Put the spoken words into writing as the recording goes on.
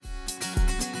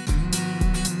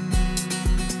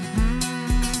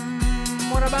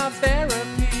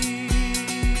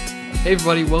Hey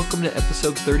everybody, welcome to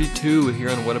episode 32 here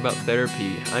on What About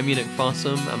Therapy. I'm Enoch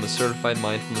Fossum, I'm a certified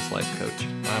mindfulness life coach.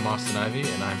 I'm Austin Ivy,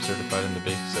 and I'm certified in the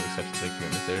basics of acceptance and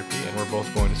commitment therapy, and we're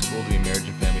both going to school to be marriage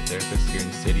and family therapists here in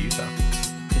the state of Utah.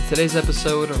 In today's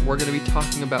episode, we're going to be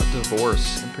talking about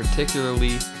divorce, and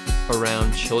particularly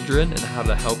around children and how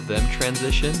to help them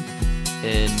transition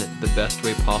in the best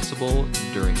way possible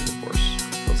during a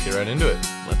divorce. Let's get right into it.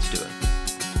 Let's do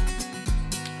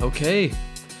it. Okay,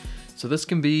 so this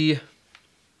can be,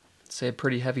 say, a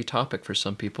pretty heavy topic for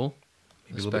some people,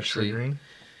 Maybe a little bit triggering.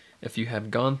 if you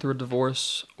have gone through a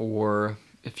divorce or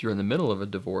if you're in the middle of a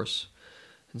divorce.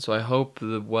 And so I hope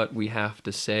that what we have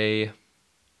to say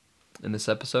in this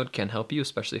episode can help you,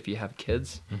 especially if you have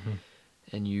kids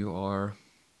and you are,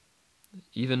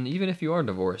 even if you are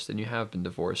divorced and you have been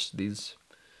divorced, these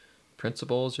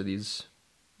principles or these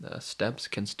steps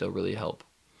can still really help.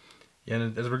 Yeah,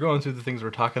 and as we're going through the things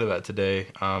we're talking about today,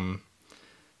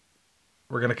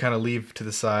 we're going to kind of leave to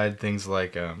the side things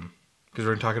like, because we're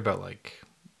going to talk about, like,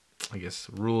 I guess,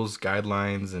 rules,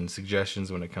 guidelines, and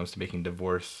suggestions when it comes to making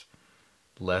divorce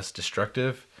less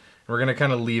destructive. And we're going to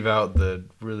kind of leave out the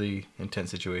really intense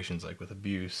situations like with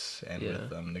abuse and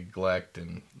with neglect,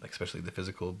 and especially the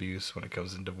physical abuse when it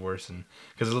comes to divorce. And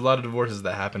because there's a lot of divorces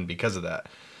that happen because of that.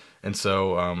 And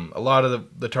so a lot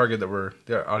of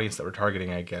the audience that we're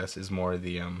targeting, I guess, is more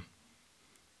the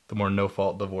more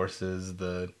no-fault divorces,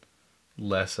 the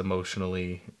less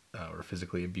emotionally or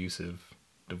physically abusive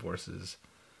divorces,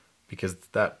 because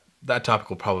that topic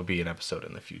will probably be an episode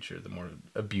in the future, the more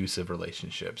abusive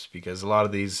relationships, because a lot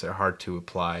of these are hard to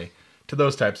apply to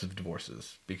those types of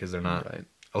divorces because they're not,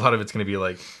 a lot of it's going to be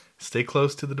like, stay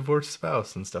close to the divorced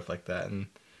spouse and stuff like that. And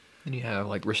you have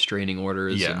like restraining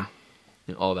orders and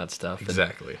all that stuff.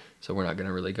 Exactly. So we're not going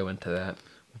to really go into that.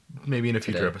 Maybe in a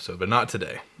future episode, but not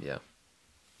today. Yeah.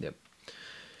 Yep.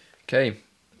 Okay.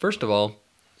 First of all,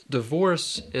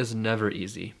 divorce is never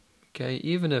easy. Okay.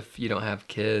 Even if you don't have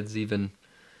kids, even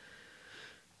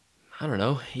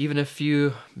if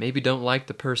you maybe don't like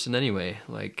the person anyway,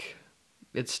 like,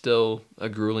 it's still a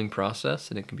grueling process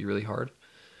and it can be really hard.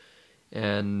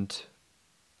 And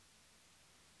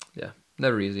yeah,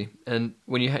 never easy. And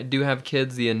when you do have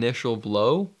kids, the initial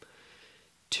blow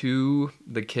to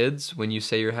the kids when you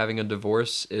say you're having a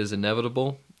divorce is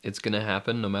inevitable. It's going to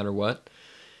happen no matter what.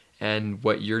 And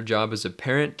what your job as a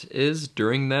parent is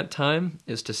during that time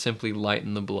is to simply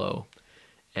lighten the blow.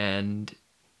 And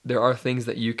there are things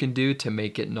that you can do to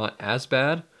make it not as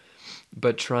bad,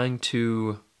 but trying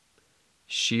to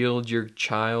shield your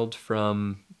child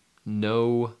from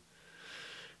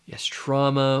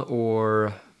trauma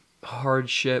or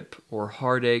hardship or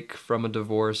heartache from a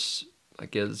divorce,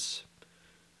 like, is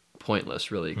pointless,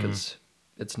 really, because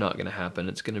it's not going to happen.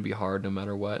 It's going to be hard no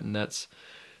matter what. And that's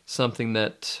something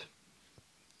that,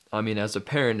 I mean, as a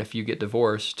parent, if you get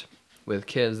divorced with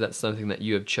kids, that's something that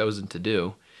you have chosen to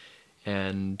do.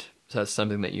 And that's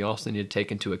something that you also need to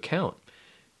take into account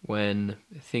when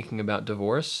thinking about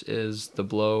divorce, is the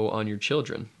blow on your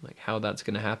children, like how that's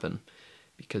going to happen,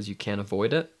 because you can't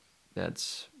avoid it.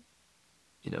 That's,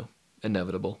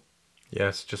 inevitable. Yeah,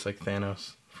 it's just like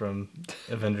Thanos from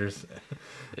Avengers.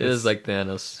 It is like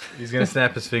Thanos. He's going to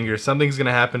snap his fingers. Something's going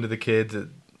to happen to the kids.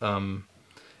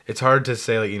 It's hard to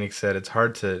say, like Enoch said,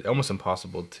 almost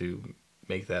impossible to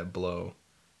make that blow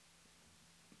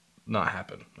not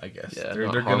happen, I guess. Yeah,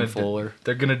 they're going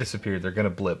to disappear. They're going to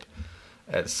blip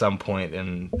at some point,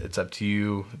 and it's up to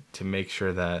you to make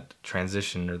sure that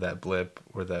transition or that blip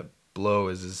or that blow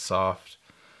is as soft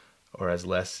or as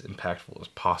less impactful as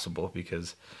possible,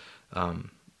 because it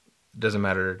doesn't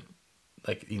matter,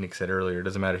 like Enoch said earlier, it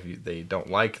doesn't matter if they don't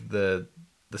like the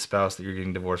spouse that you're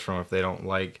getting divorced from, if they don't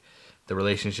like the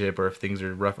relationship, or if things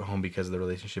are rough at home because of the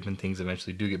relationship and things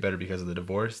eventually do get better because of the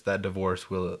divorce, that divorce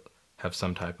will have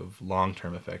some type of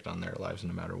long-term effect on their lives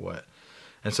no matter what.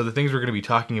 And so the things we're going to be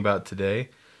talking about today,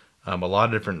 a lot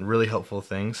of different really helpful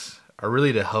things, are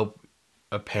really to help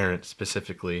a parent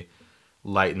specifically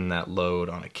lighten that load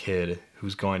on a kid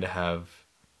who's going to have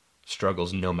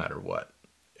struggles no matter what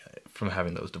from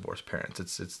having those divorced parents.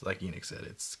 It's like Enoch said,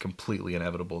 it's completely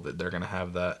inevitable that they're going to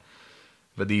have that.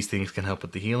 But these things can help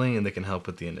with the healing, and they can help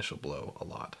with the initial blow a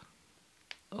lot.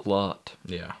 A lot.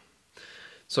 Yeah.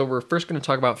 So we're first going to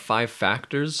talk about 5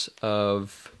 factors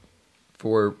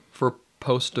for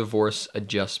post-divorce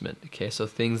adjustment. Okay, so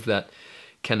things that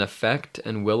can affect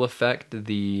and will affect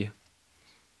the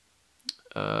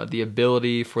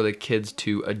ability for the kids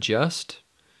to adjust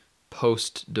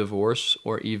post-divorce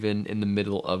or even in the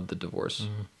middle of the divorce.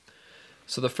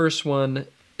 So the first one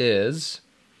is,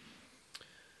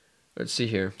 let's see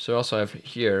here. So I also have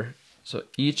here So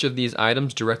each of these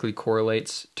items directly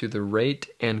correlates to the rate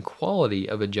and quality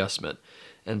of adjustment.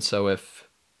 And so if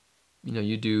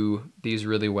you do these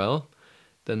really well,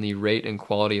 then the rate and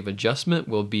quality of adjustment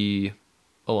will be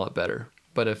a lot better.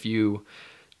 But if you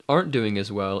aren't doing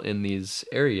as well in these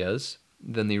areas,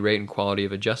 then the rate and quality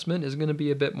of adjustment is going to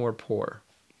be a bit more poor.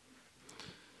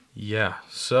 Yeah.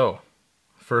 So,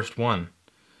 first one.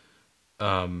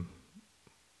 I'm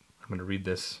going to read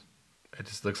this. It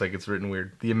just looks like it's written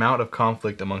weird. The amount of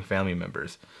conflict among family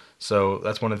members. So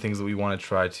that's one of the things that we want to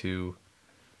try to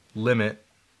limit.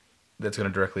 That's going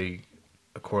to directly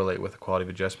correlate with the quality of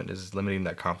adjustment, is limiting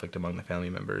that conflict among the family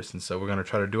members. And so we're going to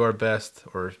try to do our best,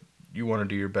 or you want to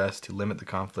do your best, to limit the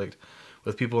conflict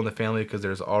with people in the family, because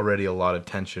there's already a lot of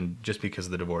tension just because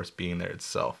of the divorce being there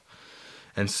itself.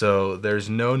 And so there's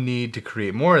no need to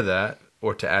create more of that,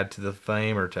 or to add to the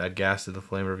flame, or to add gas to the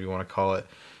flame, whatever you want to call it,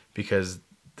 because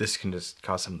this can just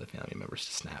cause some of the family members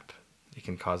to snap. It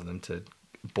can cause them to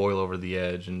boil over the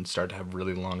edge and start to have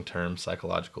really long-term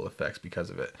psychological effects because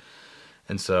of it.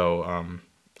 And so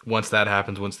once that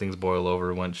happens, once things boil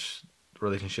over, once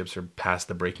relationships are past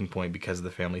the breaking point because of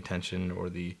the family tension or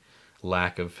the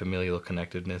lack of familial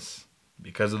connectedness,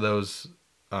 because of those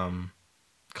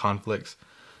conflicts,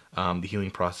 the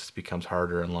healing process becomes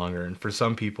harder and longer, and for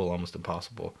some people almost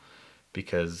impossible,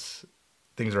 because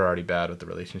things are already bad with the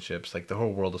relationships. Like, the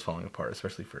whole world is falling apart,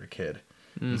 especially for a kid.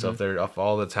 Mm-hmm. And so if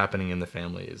all that's happening in the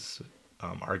family is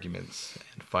arguments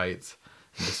and fights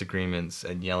and disagreements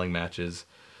and yelling matches,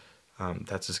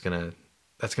 that's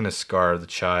gonna scar the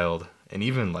child, and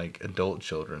even like adult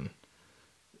children,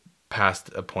 past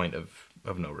a point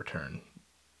of no return.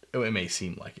 It may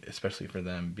seem like it, especially for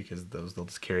them, because they'll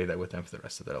just carry that with them for the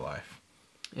rest of their life.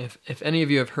 If any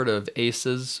of you have heard of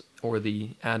ACEs, or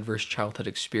the Adverse Childhood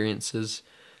Experiences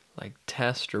like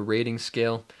test or rating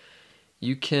scale,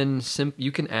 you can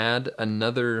add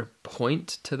another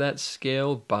point to that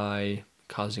scale by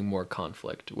causing more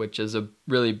conflict, which is a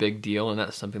really big deal, and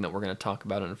that's something that we're going to talk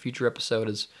about in a future episode,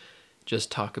 is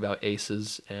just talk about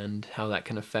ACEs and how that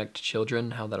can affect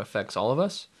children, how that affects all of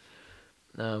us.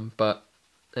 But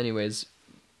anyways,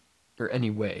 or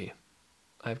anyway,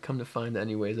 I've come to find that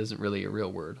anyways isn't really a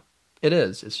real word. It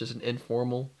is. It's just an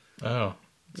informal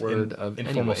word of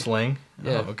informal anyway. Slang.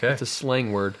 Yeah, okay. It's a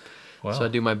slang word. Wow. So I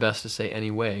do my best to say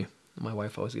anyway. My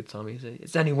wife always gets on me and say,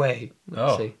 "It's anyway."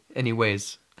 I say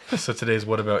anyways. So today's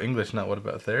What About English, not What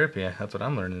About Therapy. That's what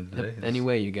I'm learning today. Yep.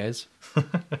 Anyway, you guys.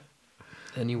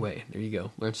 Anyway, there you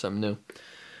go. Learn something new.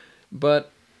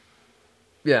 But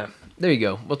yeah, there you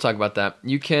go. We'll talk about that.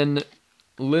 You can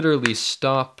literally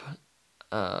stop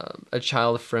a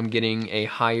child from getting a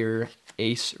higher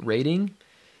ACE rating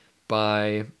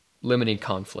by limiting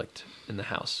conflict in the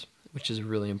house, which is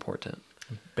really important.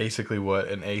 Basically, what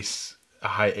a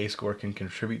high ACE score can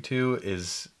contribute to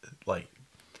is like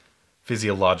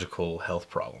physiological health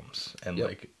problems and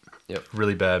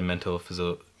really bad mental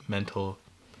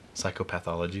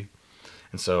psychopathology.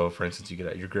 And so, for instance, you get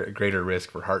at your greater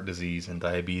risk for heart disease and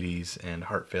diabetes and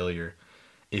heart failure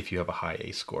if you have a high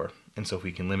ACE score. And so if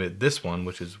we can limit this one,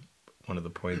 which is one of the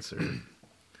points or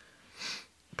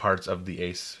parts of the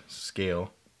ACE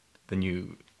scale, then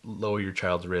you lower your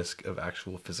child's risk of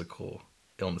actual physical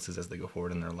illnesses as they go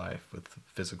forward in their life with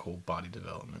physical body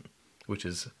development,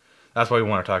 that's why we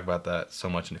want to talk about that so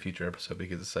much in a future episode,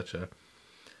 because it's such a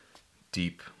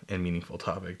deep and meaningful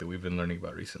topic that we've been learning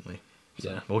about recently.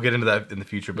 So yeah. We'll get into that in the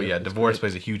future, but divorce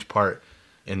plays a huge part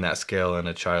in that scale and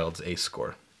a child's ACE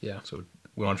score. Yeah. So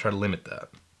we want to try to limit that.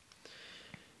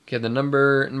 Okay, the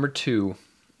number 2,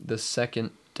 the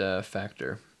second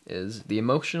factor, is the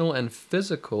emotional and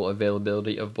physical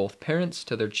availability of both parents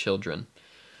to their children.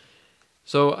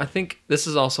 So I think this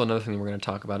is also another thing we're going to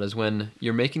talk about, is when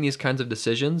you're making these kinds of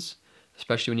decisions,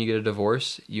 especially when you get a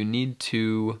divorce, you need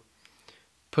to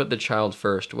put the child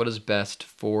first. What is best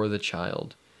for the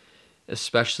child?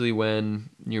 Especially when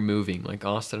you're moving. Like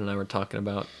Austin and I were talking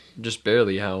about just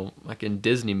barely how, like in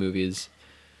Disney movies,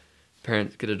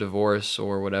 parents get a divorce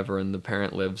or whatever, and the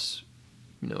parent lives,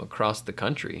 across the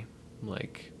country.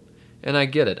 And I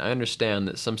get it. I understand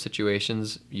that some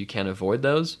situations you can't avoid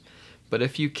those, but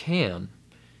if you can,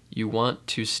 you want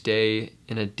to stay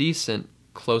in a decent,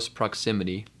 close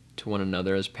proximity to one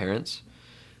another as parents,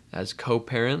 as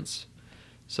co-parents,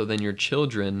 so then your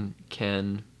children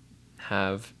can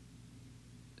have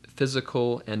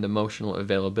physical and emotional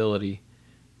availability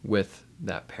with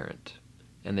that parent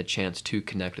and the chance to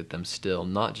connect with them still,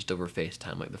 not just over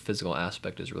FaceTime. Like, the physical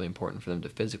aspect is really important for them to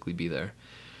physically be there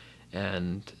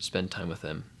and spend time with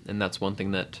them. And that's one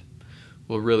thing that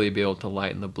will really be able to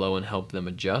lighten the blow and help them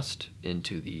adjust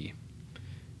into the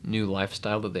new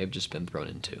lifestyle that they've just been thrown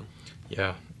into.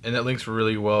 Yeah, and that links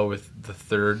really well with the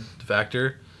third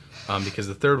factor, because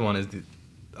the third one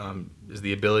is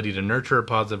the ability to nurture a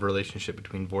positive relationship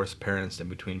between divorced parents and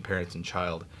between parents and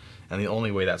child, and the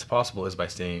only way that's possible is by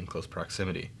staying in close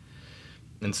proximity.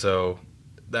 And so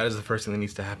that is the first thing that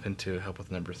needs to happen to help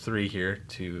with number 3 here,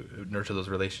 to nurture those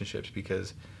relationships,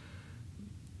 because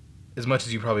as much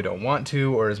as you probably don't want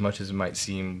to, or as much as it might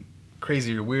seem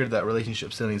crazy or weird, that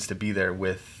relationship still needs to be there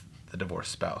with the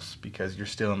divorced spouse, because you're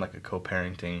still in like a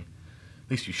co-parenting, at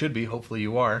least you should be, hopefully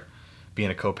you are, being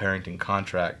a co-parenting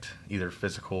contract, either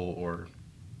physical or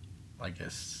I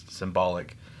guess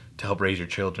symbolic, to help raise your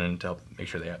children, to help make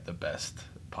sure they have the best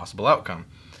possible outcome.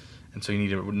 And so you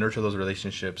need to nurture those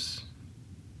relationships.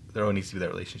 There always needs to be that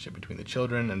relationship between the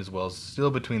children, and as well as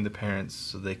still between the parents,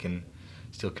 so they can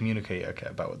still communicate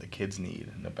about what the kids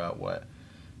need, and about what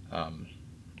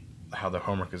how their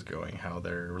homework is going, how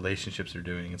their relationships are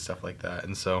doing, and stuff like that.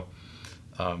 And so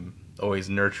always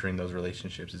nurturing those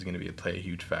relationships is going to play a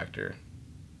huge factor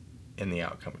in the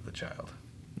outcome of the child.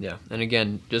 Yeah, and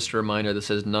again, just a reminder, this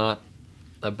is not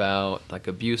about like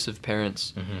abusive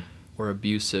parents or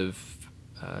abusive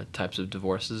types of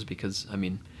divorces, because, I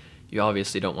mean, you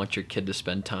obviously don't want your kid to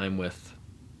spend time with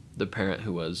the parent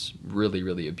who was really,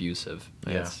 really abusive.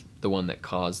 Right? Yeah. It's the one that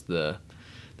caused the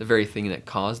very thing that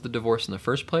caused the divorce in the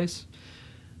first place.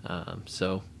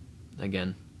 So,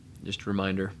 again, just a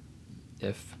reminder,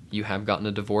 if you have gotten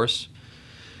a divorce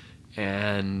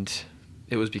and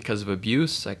it was because of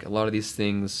abuse, like, a lot of these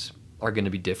things are going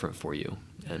to be different for you.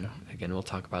 And again, we'll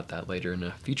talk about that later in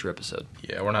a future episode.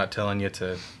 Yeah, we're not telling you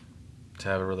to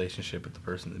have a relationship with the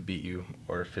person that beat you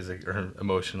or physically or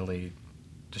emotionally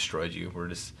destroyed you. We're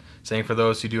just saying, for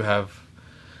those who do have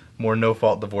more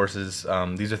no-fault divorces,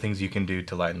 these are things you can do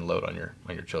to lighten the load on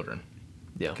your children.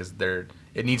 Yeah. Because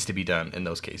it needs to be done in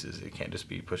those cases. It can't just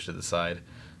be pushed to the side.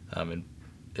 And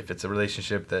if it's a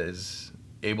relationship that is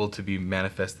able to be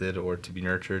manifested or to be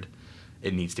nurtured,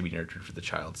 it needs to be nurtured for the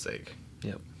child's sake.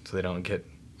 Yep. So they don't get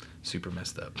super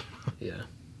messed up. Yeah.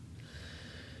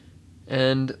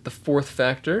 And the fourth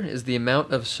factor is the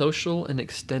amount of social and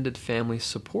extended family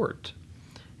support.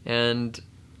 And,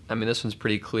 I mean, this one's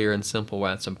pretty clear and simple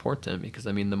why it's important, because,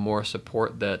 I mean, the more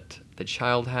support that the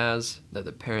child has, that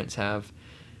the parents have,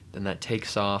 then that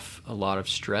takes off a lot of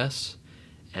stress,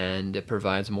 and it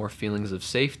provides more feelings of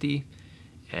safety,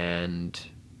 and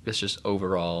it's just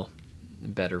overall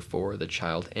better for the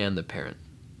child and the parent.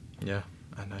 Yeah,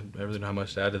 and I really don't have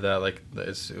much to add to that. Like,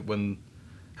 it's when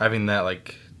having that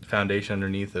like foundation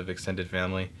underneath of extended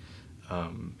family,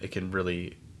 it can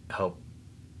really help.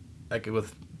 Like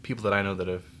with people that I know that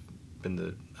have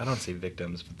been I don't say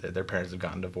victims, but their parents have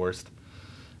gotten divorced.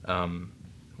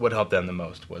 What helped them the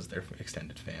most was their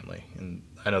extended family, and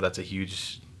I know that's a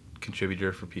huge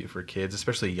contributor for kids,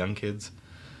 especially young kids,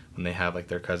 when they have like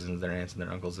their cousins, their aunts, and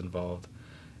their uncles involved.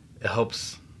 It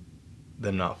helps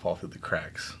them not fall through the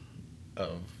cracks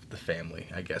of the family,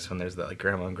 I guess, when there's that like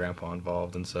grandma and grandpa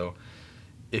involved. And so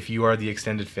if you are the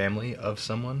extended family of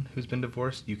someone who's been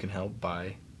divorced, you can help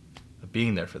by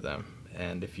being there for them.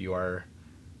 And if you are,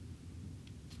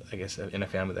 I guess, in a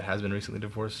family that has been recently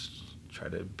divorced, try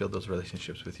to build those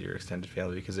relationships with your extended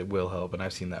family, because it will help. And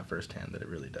I've seen that firsthand, that it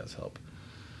really does help.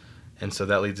 And so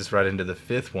that leads us right into the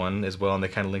fifth one as well, and they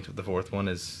kind of linked with the fourth one.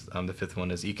 Is the fifth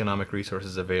one is economic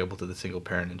resources available to the single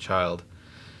parent and child,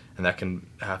 and that can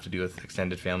have to do with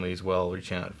extended family as well,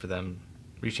 reaching out to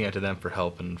them for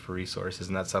help and for resources.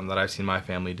 And that's something that I've seen my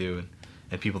family do,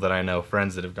 and people that I know,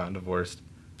 friends that have gotten divorced,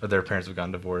 or their parents have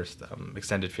gotten divorced,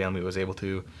 extended family was able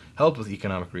to help with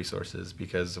economic resources,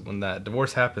 because when that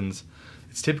divorce happens,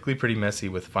 it's typically pretty messy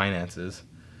with finances,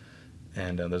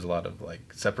 and there's a lot of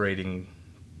like separating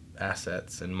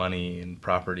assets and money and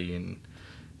property, and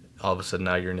all of a sudden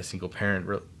now you're in a single parent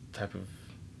type of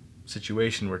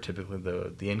situation where typically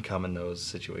the income in those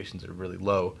situations are really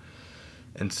low.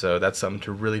 And so that's something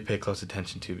to really pay close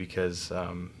attention to, because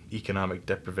economic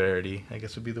depravity, I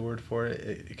guess would be the word for it,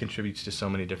 it contributes to so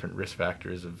many different risk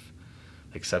factors of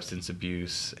like substance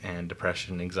abuse and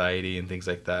depression, anxiety, and things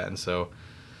like that. And so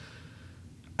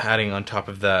adding on top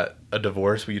of that a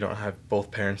divorce where you don't have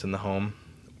both parents in the home,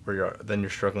 where you're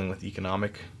struggling with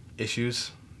economic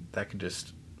issues, that's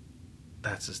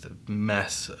just a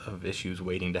mess of issues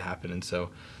waiting to happen. And so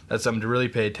that's something to really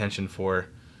pay attention for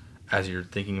as you're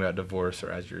thinking about divorce,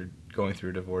 or as you're going through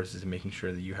a divorce, is making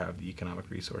sure that you have the economic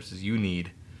resources you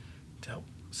need to help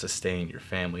sustain your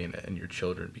family and your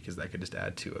children, because that could just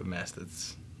add to a mess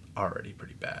that's already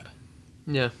pretty bad.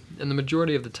 Yeah, and the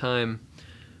majority of the time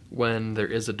when there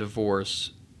is a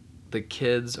divorce, the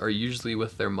kids are usually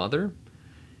with their mother.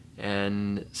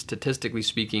 And statistically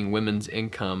speaking, women's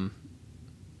income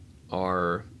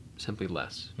are simply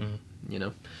less, Mhm. you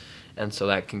know? And so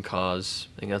that can cause,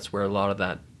 I think that's where a lot of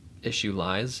that issue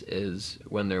lies, is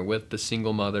when they're with the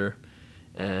single mother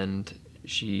and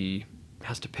she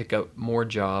has to pick up more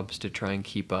jobs to try and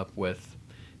keep up with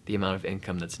the amount of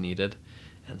income that's needed.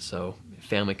 And so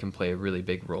family can play a really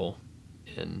big role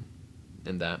in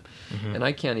that. Mhm. And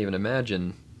I can't even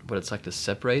imagine what it's like to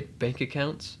separate bank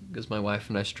accounts, because my wife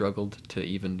and I struggled to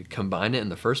even combine it in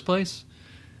the first place.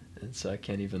 And so I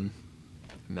can't even,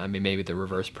 I mean, maybe the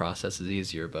reverse process is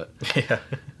easier, but Yeah.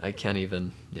 I can't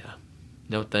even,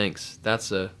 no thanks.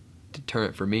 That's a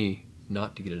deterrent for me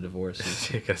not to get a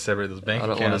divorce. You gotta separate those bank I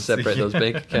accounts. don't want to separate those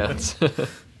bank accounts.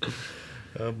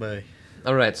 Oh my.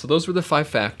 All right, so those were the 5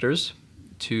 factors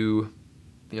to,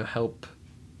 help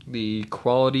the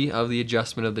quality of the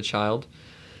adjustment of the child.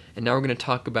 And now we're going to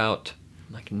talk about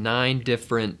like 9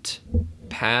 different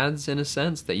pads, in a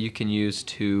sense, that you can use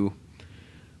to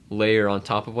layer on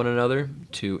top of one another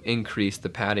to increase the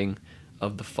padding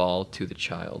of the fall to the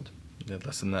child. Yeah,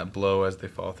 lessen that blow as they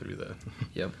fall through the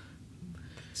Yep.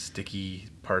 sticky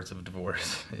parts of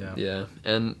divorce. Yeah. Yeah,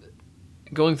 and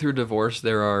going through divorce,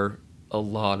 there are a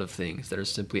lot of things that are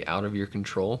simply out of your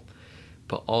control,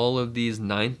 but all of these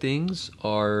 9 things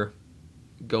are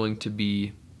going to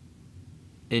be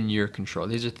in your control.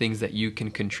 These are things that you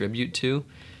can contribute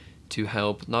to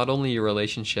help not only your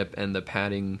relationship and the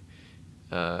padding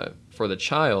for the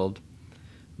child,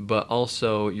 but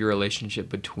also your relationship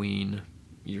between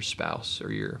your spouse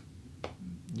or your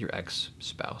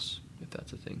ex-spouse, if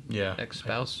that's a thing. Yeah.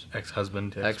 Ex-spouse?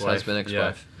 Ex-husband, ex-wife. Ex-husband,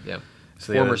 ex-wife. Yeah.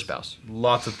 So Former there's spouse.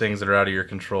 Lots of things that are out of your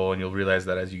control, and you'll realize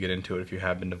that as you get into it. If you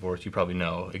have been divorced, you probably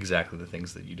know exactly the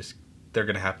things that they're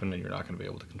going to happen, and you're not going to be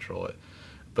able to control it.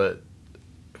 But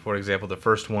for example, the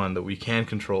first one that we can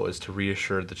control is to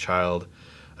reassure the child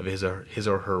of his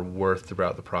or her worth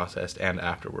throughout the process and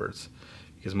afterwards.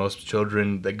 Because most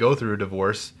children that go through a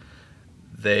divorce,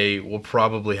 they will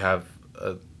probably have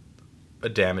a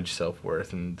damaged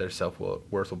self-worth, and their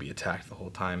self-worth will be attacked the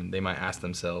whole time. They might ask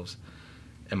themselves,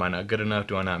 am I not good enough?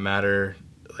 Do I not matter?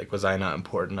 Like, was I not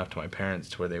important enough to my parents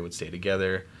to where they would stay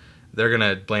together? They're going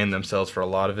to blame themselves for a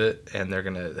lot of it, and they're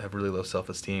going to have really low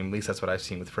self-esteem. At least that's what I've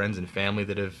seen with friends and family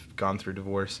that have gone through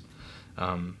divorce.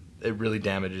 It really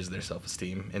damages their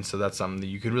self-esteem. And so that's something that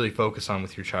you can really focus on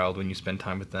with your child when you spend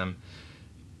time with them,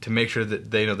 to make sure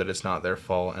that they know that it's not their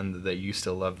fault, and that you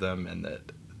still love them, and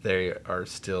that they are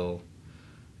still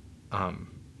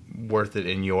worth it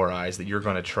in your eyes, that you're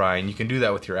going to try. And you can do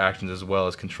that with your actions as well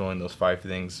as controlling those 5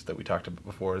 things that we talked about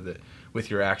before, that with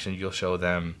your actions you'll show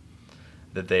them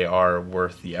that they are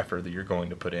worth the effort that you're going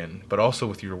to put in, but also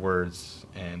with your words,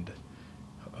 and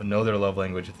know their love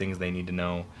language, the things they need to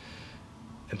know,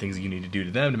 and things that you need to do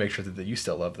to them to make sure that you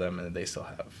still love them and that they still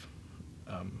have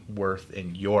worth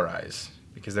in your eyes,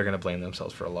 because they're going to blame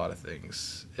themselves for a lot of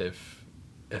things if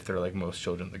they're like most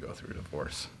children that go through a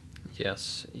divorce.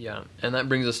 Yes, yeah. And that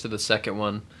brings us to the second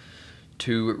one,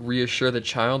 to reassure the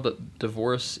child that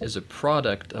divorce is a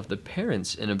product of the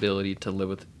parents' inability to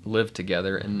live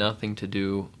together and nothing to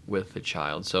do with the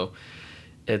child. So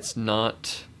it's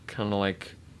not kind of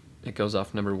like, it goes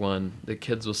off number 1. The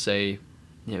kids will say,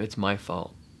 it's my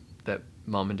fault that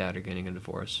mom and dad are getting a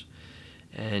divorce.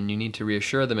 And you need to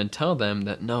reassure them and tell them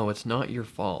that, no, it's not your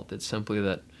fault. It's simply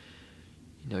that,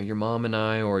 your mom and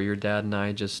I, or your dad and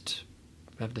I, just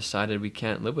have decided we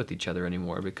can't live with each other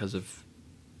anymore because of,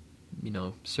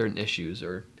 certain issues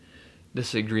or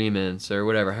disagreements or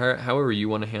whatever, however you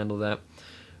want to handle that.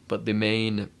 But the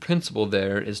main principle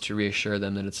there is to reassure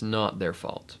them that it's not their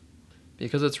fault,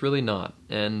 because it's really not.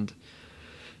 And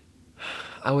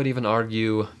I would even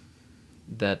argue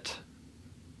that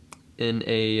in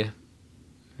a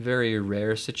very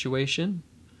rare situation,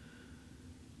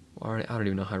 or I don't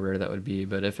even know how rare that would be,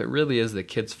 but if it really is the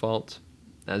kid's fault,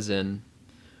 as in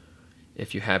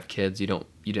if you have kids, you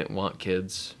didn't want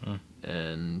kids,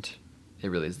 and it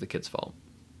really is the kid's fault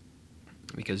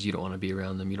because you don't want to be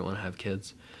around them, you don't want to have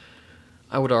kids,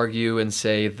 I would argue and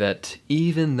say that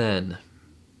even then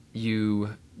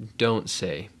you don't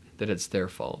say that it's their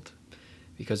fault,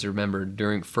 because remember,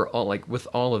 with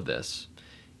all of this,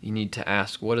 you need to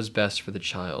ask what is best for the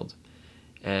child.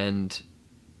 And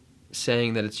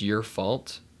saying that it's your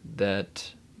fault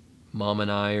that mom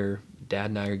and I or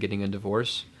dad and I are getting a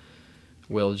divorce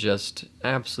will just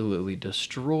absolutely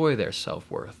destroy their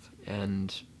self-worth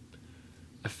and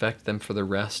affect them for the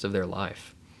rest of their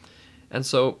life. And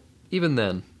so even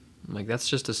then, that's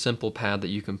just a simple pad that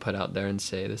you can put out there and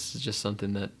say, this is just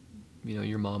something that,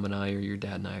 your mom and I or your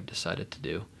dad and I have decided to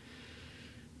do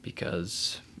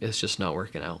because it's just not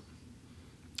working out.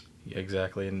 Yeah,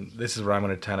 exactly. And this is where I'm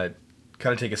going to kind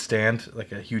kind of take a stand,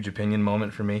 like a huge opinion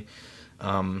moment for me.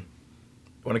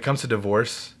 When it comes to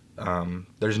divorce,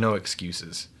 there's no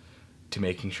excuses to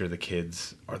making sure the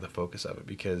kids are the focus of it,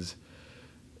 because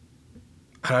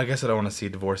I guess I don't want to see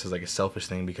divorce as like a selfish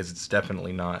thing, because it's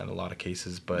definitely not in a lot of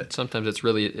cases, but sometimes it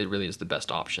really is the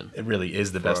best option. it really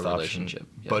is the for best a option. relationship.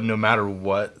 Yeah. But no matter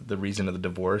what the reason of the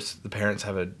divorce, the parents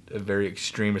have a very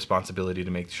extreme responsibility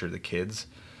to make sure the kids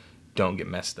don't get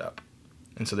messed up.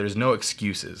 And so there's no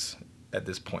excuses at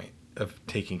this point of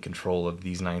taking control of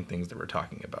these 9 things that we're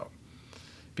talking about.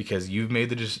 Because you've made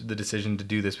the decision to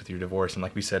do this with your divorce. And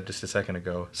like we said just a second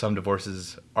ago, some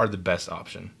divorces are the best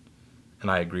option.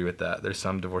 And I agree with that. There's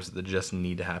some divorces that just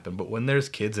need to happen. But when there's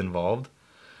kids involved,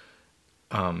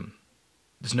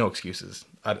 there's no excuses.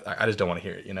 I just don't want to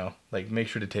hear it, you know? Like, make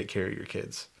sure to take care of your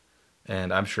kids.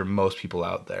 And I'm sure most people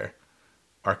out there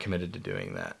are committed to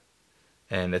doing that.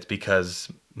 And it's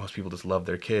because most people just love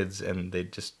their kids, and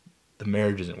the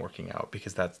marriage isn't working out,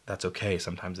 because that's okay.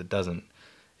 Sometimes it doesn't.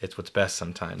 It's what's best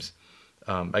sometimes.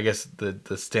 I guess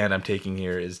the stand I'm taking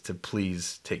here is to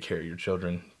please take care of your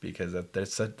children, because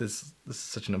this is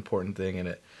such an important thing, and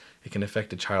it can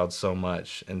affect a child so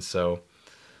much. And so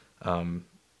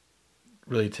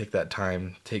really take that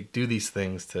time, do these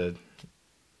things to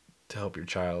help your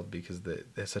child, because they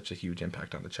have such a huge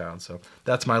impact on the child. So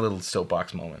that's my little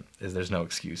soapbox moment, is there's no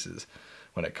excuses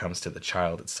when it comes to the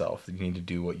child itself. You need to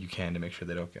do what you can to make sure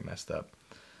they don't get messed up.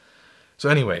 So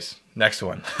anyways, next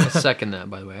one. I second that,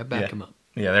 by the way. I back him up.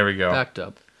 Yeah, there we go. Backed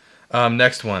up.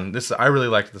 Next one. I really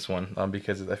liked this one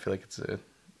because I feel like it's a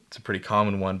pretty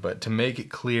common one. But to make it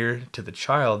clear to the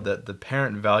child that the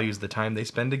parent values the time they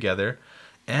spend together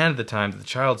and the time that the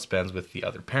child spends with the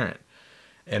other parent.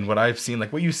 And what I've seen,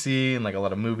 like what you see in like a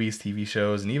lot of movies, TV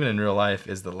shows, and even in real life,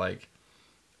 is that like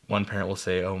one parent will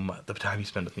say, "Oh, the time you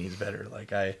spend with me is better.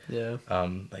 Like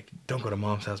like don't go to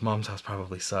mom's house. Mom's house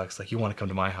probably sucks. Like you want to come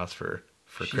to my house for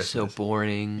She's Christmas. so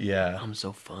boring. Yeah. I'm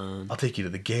so fun. I'll take you to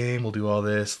the game. We'll do all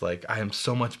this. Like, I am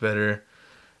so much better."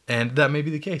 And that may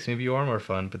be the case. Maybe you are more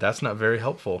fun, but that's not very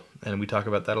helpful. And we talk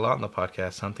about that a lot in the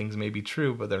podcast. Some things may be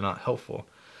true, but they're not helpful.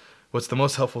 What's the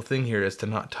most helpful thing here is to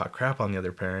not talk crap on the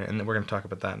other parent. And we're going to talk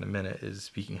about that in a minute, is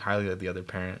speaking highly of the other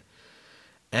parent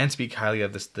and speak highly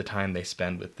of the time they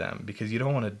spend with them, because you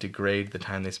don't want to degrade the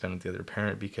time they spend with the other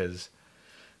parent, because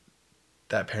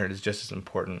that parent is just as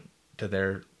important to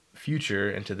their future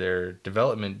and to their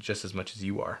development just as much as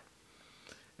you are.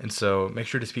 And so make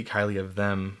sure to speak highly of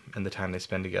them and the time they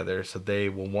spend together, so they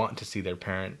will want to see their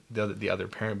parent, the other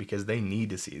parent, because they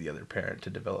need to see the other parent to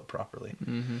develop properly.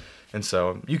 Mm-hmm. And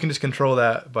so you can just control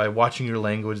that by watching your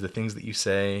language, the things that you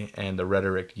say, and the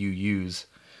rhetoric you use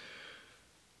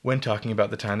when talking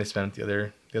about the time they spend with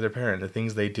the other parent, the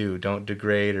things they do. Don't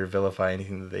degrade or vilify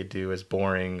anything that they do as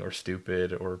boring or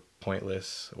stupid or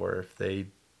pointless, or if they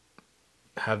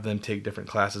have them take different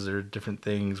classes or different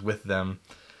things with them,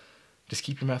 just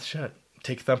keep your mouth shut.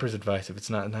 Take Thumper's advice. If it's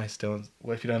not nice, don't.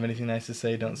 What if you don't have anything nice to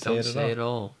say? Don't say it at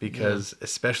all. Because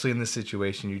especially in this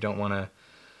situation, you don't want to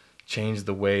change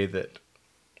the way that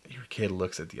your kid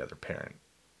looks at the other parent.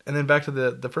 And then back to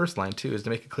the first line too, is to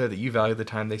make it clear that you value the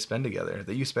time they spend together,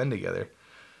 that you spend together.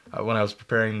 When I was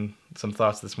preparing some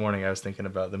thoughts this morning, I was thinking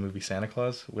about the movie Santa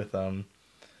Claus with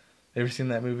ever seen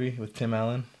that movie with Tim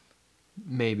Allen?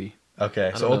 Maybe.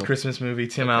 Okay, so old Christmas movie,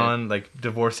 Tim Allen, like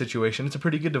divorce situation. It's a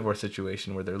pretty good divorce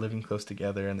situation where they're living close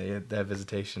together and they have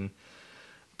visitation.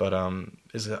 But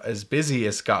as busy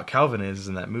as Scott Calvin is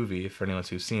in that movie, for anyone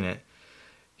who's seen it,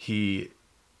 he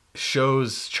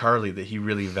shows Charlie that he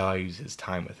really values his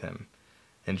time with him.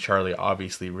 And Charlie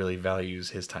obviously really values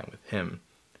his time with him.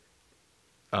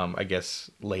 I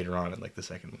guess later on in like the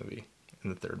second movie, in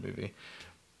the third movie.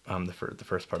 The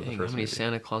first part of the first movie. How many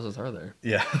Santa Clauses are there?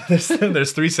 Yeah,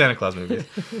 there's 3 Santa Claus movies.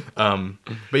 But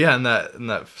yeah, in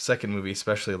that second movie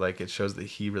especially, like it shows that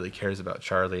he really cares about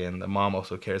Charlie, and the mom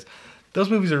also cares. Those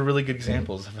movies are really good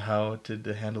examples of how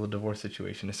to handle a divorce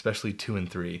situation, especially 2 and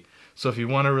 3. So if you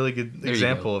want a really good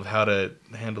example of how to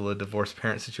handle a divorced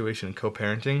parent situation and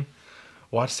co-parenting,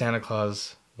 watch Santa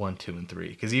Claus 1, 2, and 3,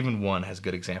 because even 1 has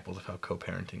good examples of how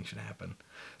co-parenting should happen.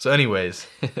 So anyways,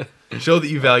 show that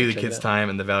you value the kids'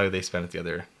 time and the value they spend with the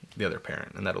other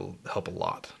parent, and that'll help a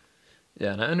lot.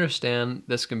 Yeah, and I understand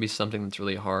this can be something that's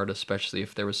really hard, especially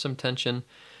if there was some tension.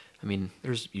 I mean,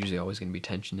 there's usually always going to be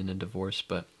tension in a divorce,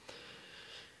 but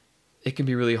it can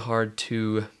be really hard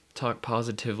to talk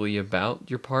positively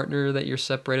about your partner that you're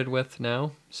separated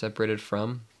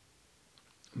from.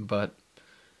 But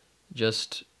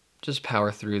just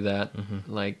power through that.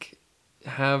 Mm-hmm. Like,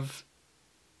 have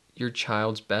your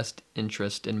child's best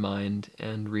interest in mind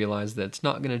and realize that it's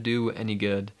not going to do any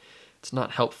good it's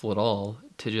not helpful at all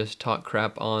to just talk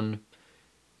crap on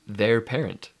their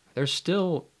parent. They're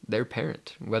still their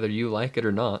parent, whether you like it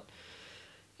or not.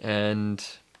 And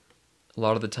a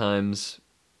lot of the times,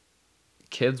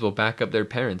 kids will back up their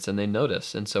parents and they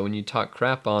notice. And so when you talk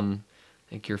crap on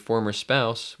like your former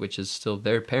spouse, which is still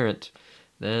their parent,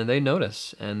 then they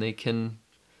notice, and they can.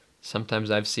 Sometimes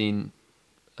I've seen,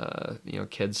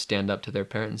 kids stand up to their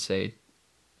parent and say,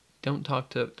 "Don't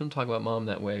talk about mom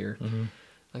that way," or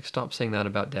like, "Stop saying that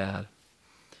about dad."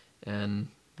 And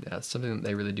yeah, it's something that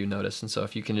they really do notice. And so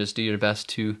if you can just do your best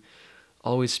to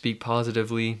always speak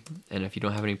positively, and if you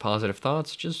don't have any positive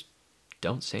thoughts, just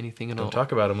don't say anything at all. Don't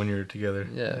talk about them when you're together.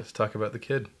 Yeah. Just talk about the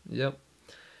kid. Yep.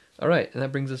 All right, and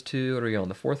that brings us to, what are we on,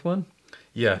 the fourth one?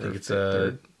 Yeah, I think it's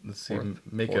third? let's see, Fourth.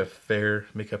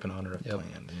 make up and honor a Yep.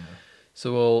 plan. Yeah.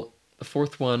 So the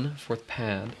fourth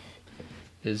pad,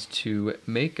 is to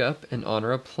make up and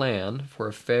honor a plan for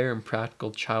a fair and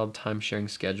practical child time sharing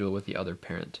schedule with the other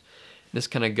parent. This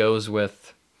kind of goes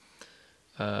with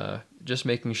just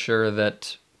making sure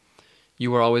that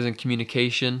you are always in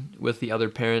communication with the other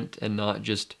parent and not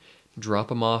just drop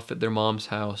them off at their mom's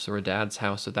house or a dad's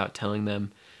house without telling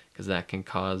them, because that can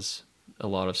cause a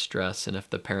lot of stress. And if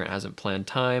the parent hasn't planned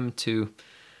time to,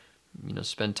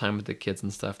 spend time with the kids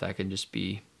and stuff, that can just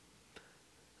be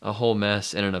a whole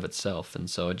mess in and of itself. And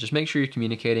so just make sure you're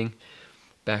communicating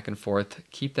back and forth.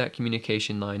 Keep that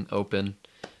communication line open,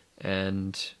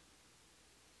 and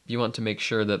you want to make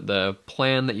sure that the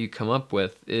plan that you come up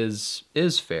with is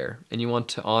fair, and you want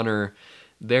to honor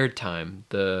their time,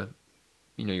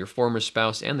 your former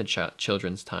spouse and the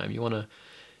children's time. You want to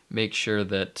make sure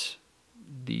that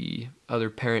the other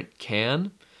parent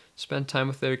can spend time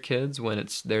with their kids when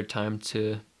it's their time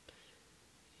to,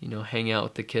 hang out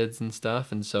with the kids and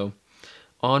stuff. And so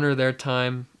honor their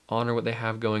time, honor what they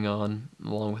have going on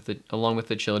along with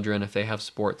the children. If they have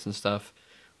sports and stuff,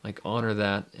 like, honor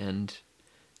that and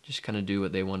just kind of do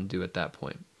what they want to do at that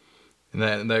point.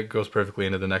 And that goes perfectly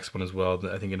into the next one as well.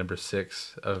 I think in number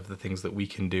 6 of the things that we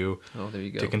can do there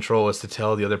you go. to control is to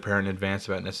tell the other parent in advance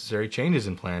about necessary changes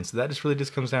in plans. So that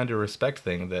just comes down to a respect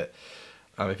thing, that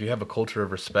if you have a culture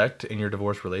of respect in your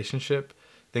divorce relationship,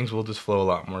 things will just flow a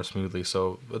lot more smoothly.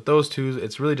 So with those two,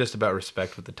 it's really just about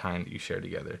respect with the time that you share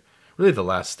together. Really the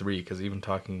last 3, because even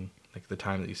talking like the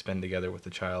time that you spend together with the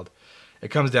child, it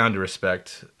comes down to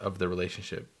respect of the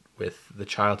relationship with the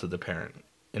child to the parent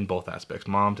in both aspects.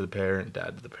 Mom to the parent,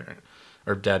 dad to the parent.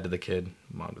 Or dad to the kid,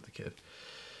 mom to the kid.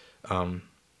 So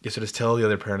just tell the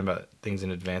other parent about things in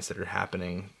advance that are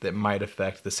happening that might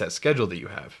affect the set schedule that you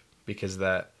have, because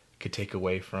that could take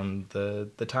away from the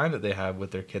time that they have with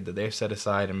their kid that they've set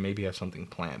aside and maybe have something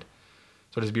planned.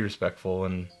 So just be respectful,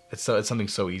 and it's something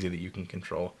so easy that you can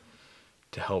control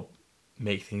to help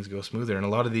make things go smoother. And a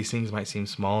lot of these things might seem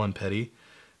small and petty,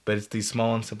 but it's these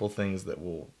small and simple things that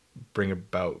will bring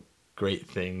about great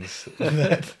things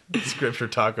that scripture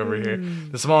talk over here.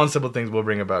 The small and simple things will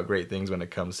bring about great things when it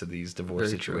comes to these divorce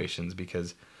Very situations,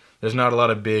 because there's not a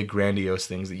lot of big grandiose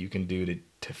things that you can do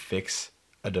to fix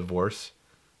a divorce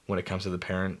when it comes to the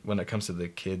parent, when it comes to the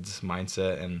kid's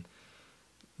mindset and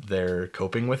their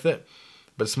coping with it.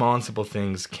 But small and simple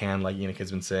things can, like Enoch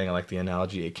has been saying, I like the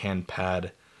analogy, it can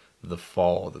pad the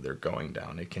fall that they're going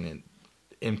down. It can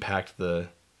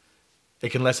it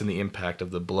can lessen the impact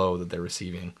of the blow that they're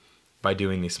receiving by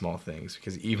doing these small things.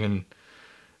 Because even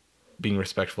being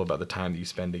respectful about the time that you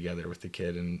spend together with the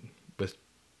kid, and with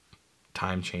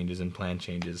time changes and plan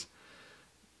changes,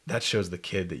 that shows the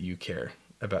kid that you care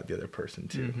about the other person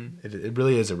too. Mm-hmm. It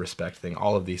really is a respect thing.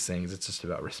 All of these things, it's just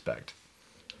about respect.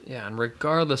 Yeah, and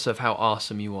regardless of how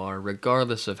awesome you are,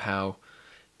 regardless of how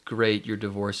great your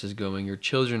divorce is going, your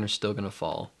children are still going to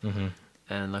fall. Mm-hmm.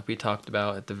 And like we talked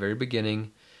about at the very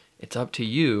beginning, it's up to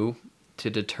you to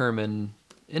determine,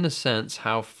 in a sense,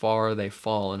 how far they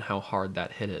fall and how hard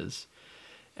that hit is.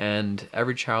 And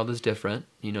every child is different.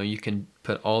 You can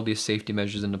put all these safety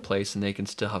measures into place and they can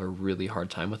still have a really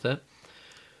hard time with it.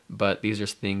 But these are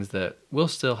things that will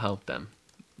still help them.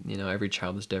 Every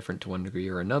child is different to one degree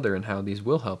or another and how these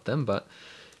will help them, but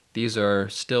these are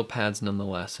still pads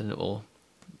nonetheless, and it will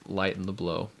lighten the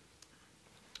blow.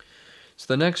 So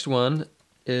the next one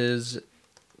is,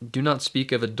 do not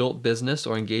speak of adult business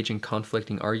or engage in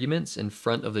conflicting arguments in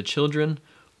front of the children,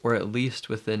 or at least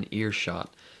within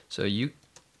earshot. So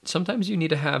sometimes you need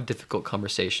to have difficult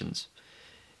conversations,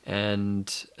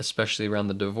 and especially around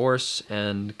the divorce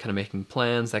and kind of making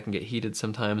plans, that can get heated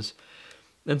sometimes.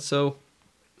 And so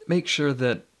make sure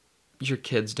that your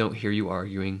kids don't hear you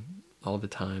arguing all the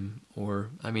time, or,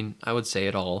 I would say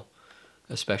at all,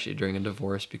 especially during a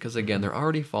divorce, because again, they're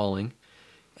already falling,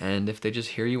 and if they just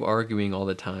hear you arguing all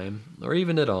the time, or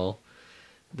even at all,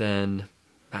 then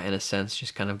that, in a sense,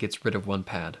 just kind of gets rid of one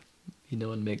pad,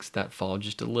 and makes that fall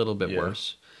just a little bit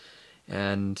worse.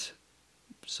 And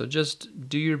so just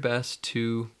do your best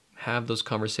to have those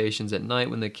conversations at night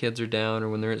when the kids are down or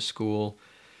when they're at school,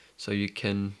 so you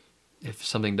can, if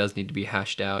something does need to be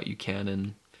hashed out, you can,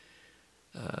 and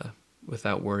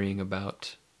without worrying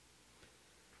about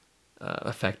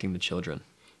affecting the children.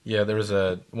 Yeah, there was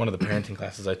one of the parenting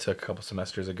classes I took a couple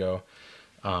semesters ago.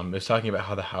 It was talking about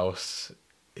how the house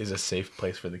is a safe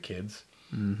place for the kids,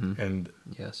 and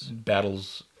Yes,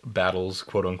 battles,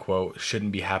 quote unquote,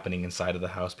 shouldn't be happening inside of the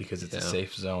house because it's a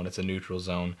safe zone, it's a neutral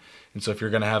zone. And so if you're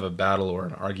going to have a battle or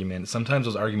an argument, sometimes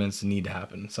those arguments need to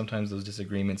happen. Sometimes those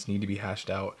disagreements need to be hashed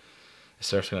out,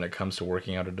 especially when it comes to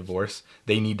working out a divorce.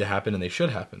 They need to happen and they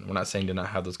should happen. We're not saying to not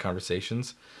have those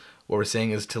conversations. What we're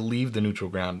saying is to leave the neutral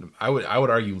ground. I would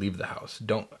argue leave the house.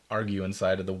 Don't argue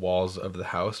inside of the walls of the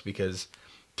house, because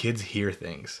kids hear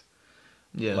things.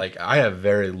 yeah. Like, I have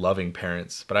very loving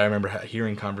parents, but I remember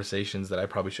hearing conversations that I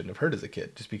probably shouldn't have heard as a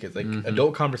kid, just because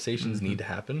adult conversations need to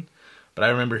happen. But I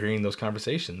remember hearing those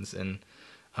conversations, and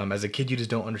as a kid, you just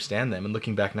don't understand them. And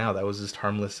looking back now, that was just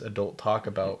harmless adult talk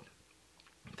about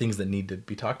things that need to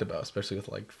be talked about, especially with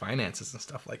like finances and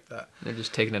stuff like that. They're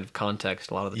just taken out of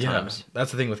context a lot of the times.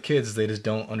 That's the thing with kids, they just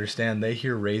don't understand. They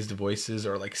hear raised voices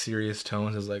or like serious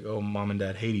tones as like, oh, mom and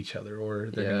dad hate each other, or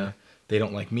they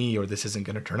don't like me, or this isn't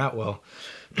going to turn out well.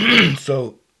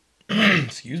 So,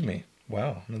 excuse me.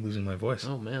 Wow, I'm losing my voice.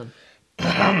 Oh man,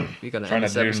 we gotta Trying end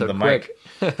this to do it into episode the quick.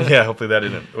 mic. Yeah, hopefully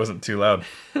that wasn't too loud.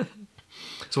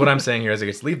 So what I'm saying here is, I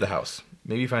guess, leave the house.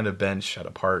 Maybe find a bench at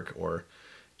a park, or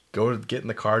get in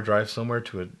the car, drive somewhere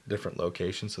to a different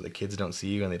location so the kids don't see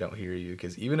you and they don't hear you.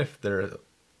 Because even if they're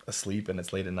asleep and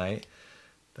it's late at night,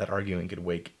 that arguing could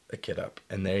wake a kid up,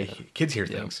 and kids hear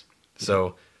things.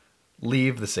 So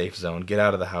leave the safe zone, get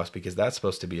out of the house, because that's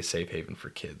supposed to be a safe haven for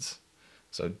kids.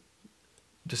 So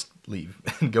just leave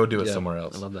and go do it somewhere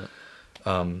else. I love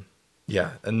that.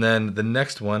 Yeah, and then the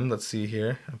next one, let's see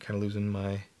here. I'm kind of losing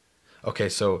my... Okay,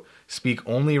 so speak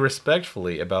only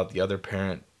respectfully about the other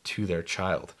parent to their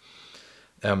child.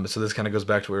 So this kind of goes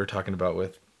back to what we were talking about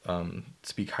with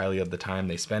speak highly of the time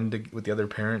they spend with the other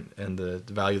parent and the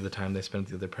value of the time they spend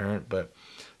with the other parent. But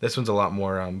this one's a lot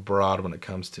more broad when it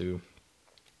comes to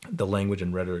the language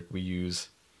and rhetoric we use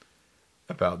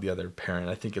about the other parent.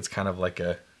 I think it's kind of like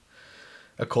a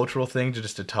cultural thing to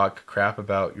just to talk crap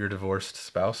about your divorced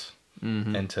spouse,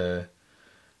 and to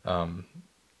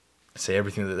say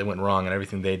everything that went wrong and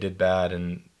everything they did bad.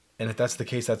 And if that's the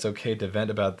case, that's okay to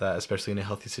vent about that, especially in a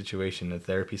healthy situation, a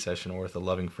therapy session, or with a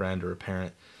loving friend or a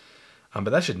parent. But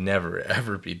that should never,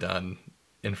 ever be done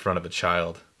in front of a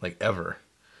child, like ever.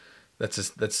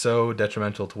 That's so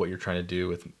detrimental to what you're trying to do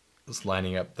with just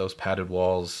lining up those padded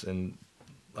walls and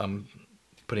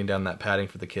putting down that padding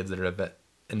for the kids that are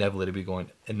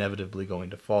inevitably going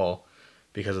to fall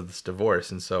because of this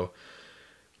divorce. And so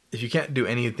if you can't do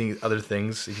any of these other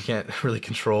things, if you can't really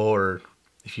control, or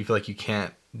if you feel like you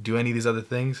can't do any of these other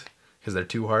things because they're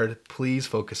too hard, please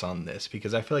focus on this,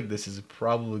 because I feel like this is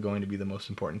probably going to be the most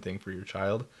important thing for your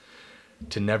child,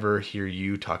 to never hear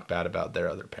you talk bad about their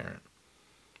other parent,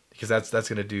 because that's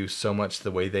going to do so much to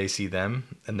the way they see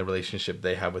them and the relationship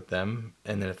they have with them.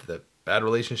 And then if the bad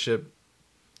relationship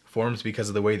forms because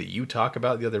of the way that you talk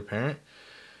about the other parent,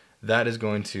 that is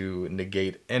going to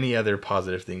negate any other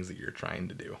positive things that you're trying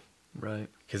to do. Right.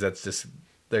 Because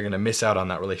they're going to miss out on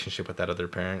that relationship with that other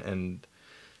parent. And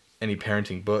any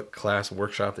parenting book, class,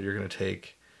 workshop that you're going to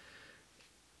take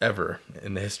ever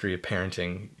in the history of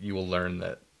parenting, you will learn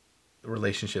that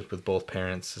relationships with both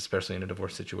parents, especially in a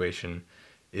divorce situation,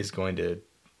 is going to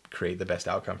create the best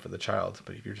outcome for the child.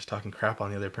 But if you're just talking crap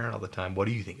on the other parent all the time, what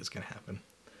do you think is going to happen?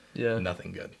 Yeah.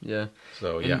 Nothing good. Yeah.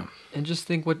 So, And just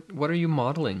think, what are you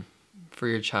modeling for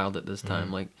your child at this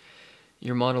time? Like,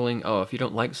 you're modeling, if you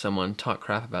don't like someone, talk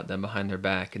crap about them behind their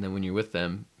back, and then when you're with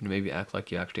them, maybe act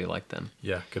like you actually like them.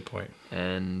 Yeah, good point.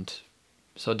 And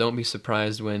so don't be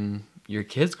surprised when your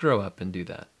kids grow up and do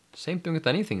that. Same thing with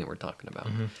anything that we're talking about.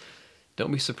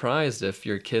 Don't be surprised if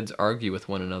your kids argue with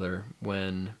one another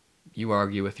when you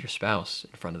argue with your spouse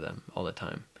in front of them all the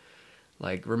time.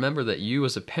 Like, remember that you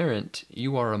as a parent,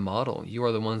 you are a model. You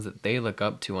are the ones that they look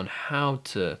up to on how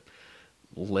to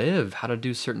live, how to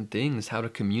do certain things, how to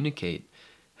communicate,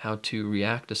 how to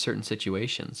react to certain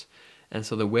situations. And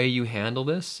so the way you handle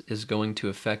this is going to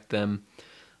affect them,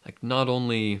 like, not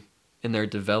only in their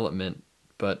development,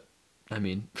 but, I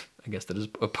mean, I guess that is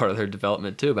a part of their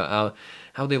development too, about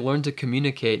how they learn to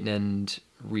communicate and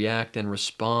react and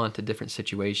respond to different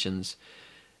situations.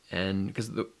 And because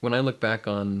when I look back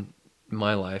on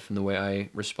my life and the way I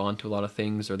respond to a lot of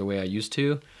things, or the way I used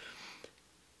to,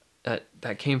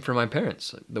 that came from my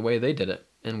parents, the way they did it.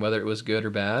 And whether it was good or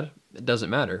bad, it doesn't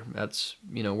matter. That's,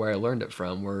 where I learned it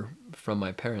from, were from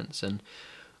my parents. And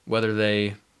whether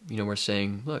they, were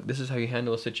saying, look, this is how you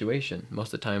handle a situation.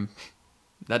 Most of the time,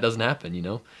 that doesn't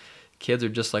happen. Kids are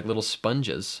just like little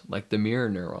sponges, like the mirror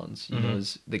neurons.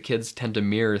 As the kids tend to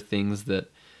mirror things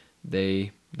that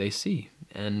they see.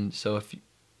 And so if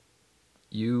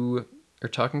you are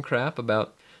talking crap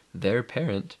about their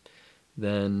parent,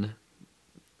 then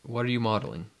what are you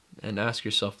modeling? And ask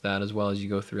yourself that as well as you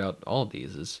go throughout all of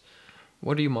these, is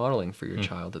what are you modeling for your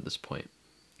child at this point?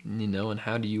 And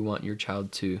how do you want your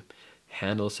child to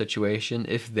handle a situation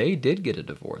if they did get a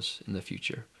divorce in the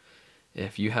future?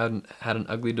 If you had an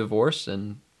ugly divorce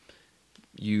and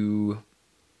you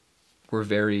were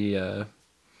very, the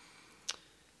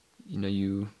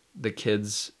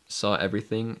kids saw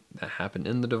everything that happened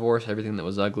in the divorce, everything that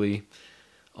was ugly,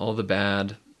 all the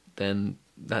bad, then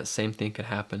that same thing could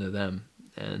happen to them.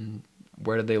 And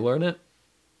where did they learn it?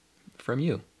 From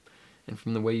you and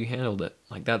from the way you handled it.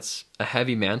 Like, that's a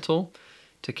heavy mantle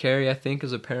to carry, I think,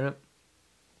 as a parent,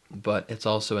 but it's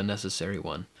also a necessary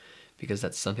one, because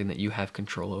that's something that you have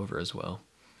control over as well.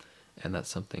 And that's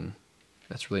something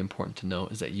that's really important to know,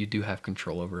 is that you do have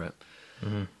control over it.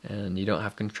 And you don't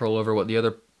have control over what the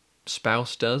other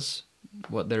spouse does,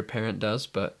 what their parent does,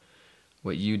 but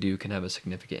what you do can have a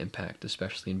significant impact,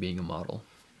 especially in being a model.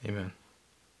 Amen.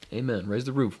 Amen. Raise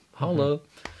the roof. Holla.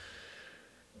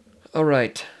 All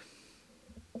right.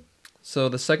 So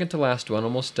the second to last one,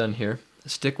 almost done here.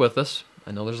 Stick with us.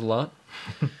 I know there's a lot.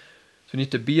 So we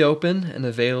need to be open and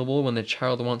available when the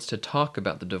child wants to talk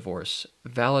about the divorce.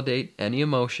 Validate any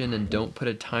emotion and don't put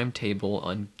a timetable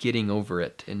on getting over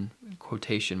it, in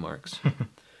quotation marks.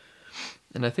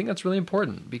 And I think that's really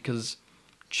important, because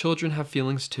children have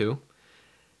feelings too.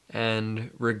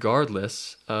 And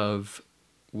regardless of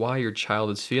why your child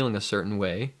is feeling a certain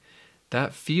way,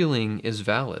 that feeling is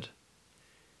valid.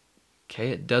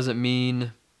 Okay, it doesn't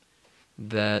mean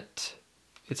that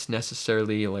it's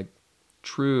necessarily like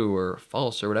true or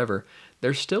false or whatever.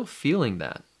 They're still feeling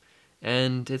that,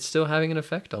 and it's still having an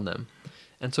effect on them.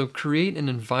 And so create an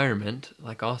environment,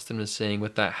 like Austin was saying,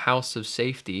 with that house of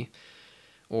safety,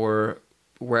 or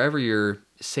wherever your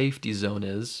safety zone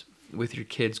is with your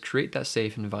kids. Create that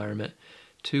safe environment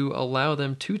to allow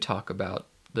them to talk about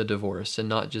the divorce, and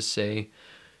not just say,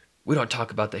 we don't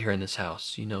talk about that here in this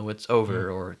house, it's over,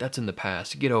 or that's in the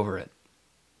past, get over it,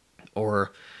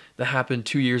 or that happened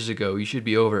 2 years ago, you should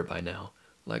be over it by now.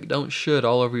 Like, don't should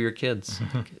all over your kids.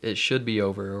 It should be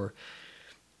over, or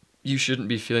you shouldn't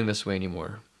be feeling this way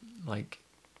anymore. Like,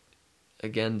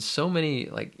 again, so many,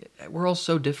 we're all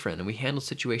so different, and we handle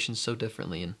situations so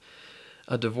differently, and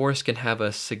a divorce can have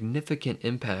a significant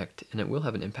impact, and it will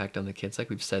have an impact on the kids, like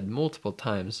we've said multiple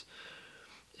times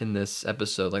in this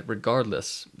episode. Like,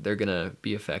 regardless, they're gonna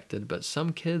be affected, but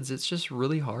some kids, it's just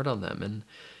really hard on them, and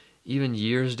even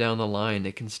years down the line,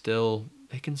 it can still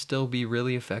be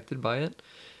really affected by it.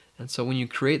 And so when you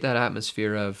create that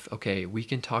atmosphere of, okay, we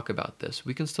can talk about this,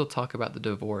 we can still talk about the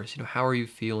divorce, how are you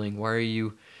feeling, why are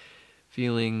you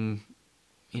feeling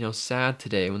sad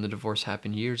today when the divorce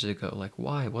happened years ago? Like,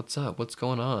 why? What's up? What's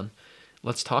going on?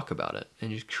 Let's talk about it.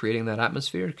 And just creating that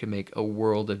atmosphere can make a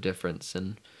world of difference.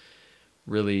 And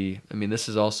really, this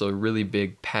is also a really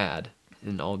big pad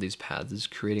in all these paths, is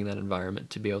creating that environment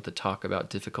to be able to talk about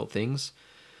difficult things,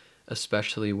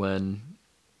 especially when,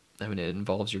 it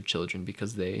involves your children,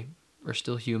 because they are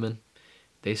still human.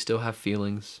 They still have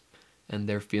feelings, and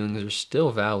their feelings are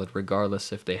still valid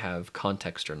regardless if they have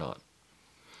context or not.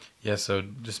 Yeah, so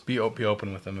just be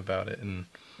open with them about it, and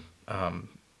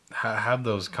have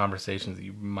those conversations that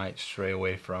you might stray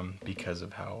away from because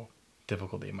of how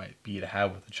difficult they might be to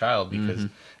have with the child, because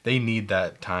they need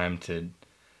that time to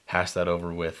hash that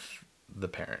over with the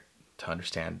parent to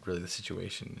understand really the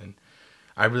situation. And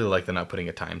I really like the not putting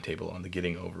a timetable on the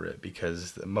getting over it,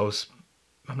 because I don't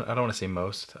want to say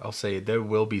most, I'll say there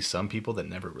will be some people that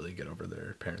never really get over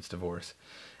their parents' divorce,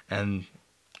 and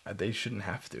they shouldn't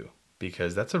have to,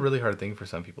 because that's a really hard thing for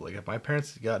some people. Like, if my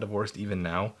parents got divorced even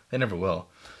now, they never will,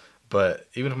 but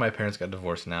even if my parents got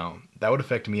divorced now, that would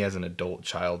affect me as an adult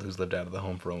child who's lived out of the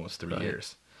home for almost 3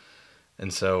 years.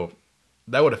 And so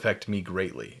that would affect me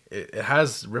greatly. It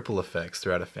has ripple effects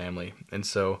throughout a family. And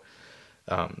so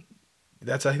I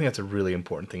think that's a really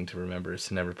important thing to remember, is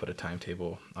to never put a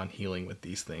timetable on healing with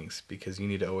these things, because you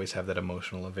need to always have that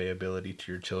emotional availability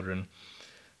to your children,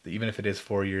 that even if it is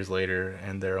 4 years later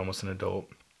and they're almost an adult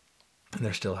and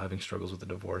they're still having struggles with the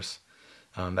divorce,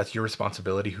 that's your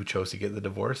responsibility, who chose to get the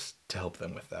divorce, to help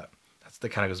them with that. That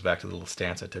kind of goes back to the little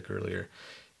stance I took earlier.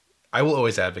 I will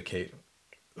always advocate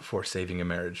for saving a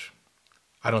marriage.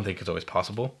 I don't think it's always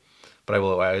possible, but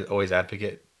I always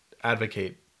advocate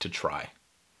to try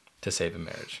to save a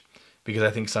marriage, because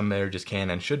I think some marriages can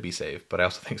and should be saved, but I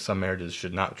also think some marriages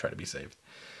should not try to be saved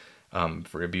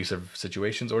for abusive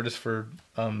situations, or just for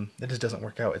it just doesn't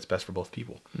work out. It's best for both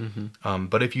people.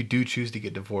 But if you do choose to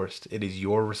get divorced, it is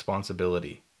your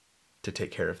responsibility to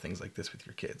take care of things like this with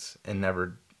your kids, and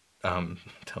never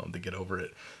tell them to get over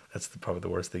it. That's probably the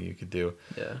worst thing you could do.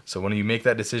 Yeah. So when you make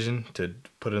that decision to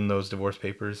put in those divorce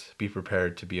papers, be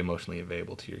prepared to be emotionally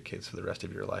available to your kids for the rest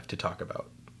of your life to talk about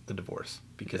the divorce,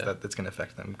 because that's going to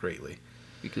affect them greatly.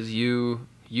 Because you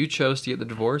chose to get the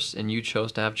divorce, and you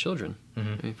chose to have children. I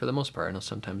mean, for the most part. I know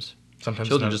sometimes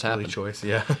children just happen. Choice,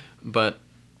 yeah. But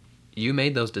you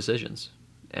made those decisions,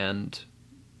 and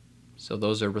so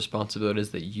those are responsibilities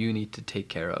that you need to take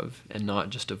care of and not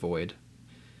just avoid.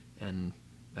 And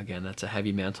again, that's a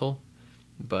heavy mantle,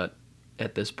 but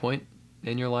at this point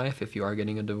in your life, if you are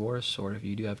getting a divorce, or if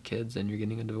you do have kids and you're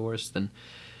getting a divorce, then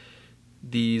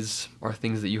these are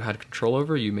things that you had control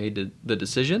over. You made the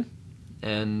decision,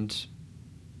 and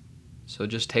so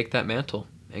just take that mantle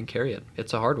and carry it.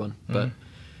 It's a hard one, but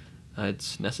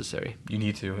it's necessary. You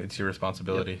need to. It's your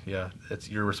responsibility. Yep. Yeah,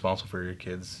 you're responsible for your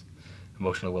kids'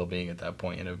 emotional well-being at that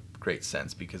point, in a great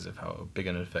sense, because of how big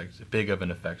of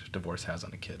an effect divorce has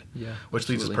on a kid. Yeah, which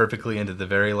leads us perfectly into the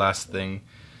very last thing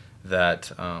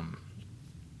that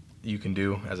you can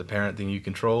do as a parent. Thing you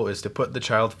control is to put the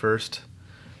child first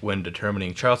when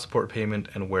determining child support payment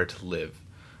and where to live.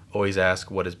 Always ask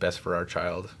what is best for our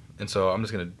child. And so I'm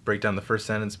just going to break down the first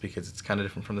sentence because it's kind of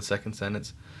different from the second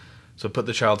sentence. So put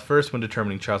the child first when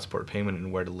determining child support payment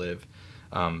and where to live.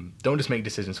 Don't just make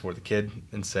decisions for the kid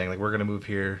and saying, like, we're going to move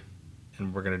here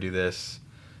and we're going to do this,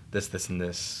 and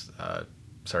this.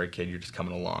 Sorry, kid, you're just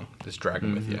coming along. Just drag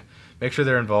them with you. Make sure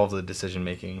they're involved in the decision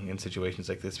making in situations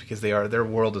like this, because their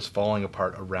world is falling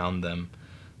apart around them.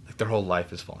 Like, their whole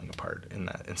life is falling apart in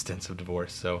that instance of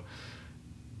divorce. So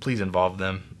please involve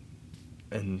them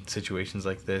in situations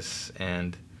like this.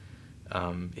 And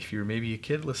if you're maybe a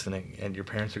kid listening and your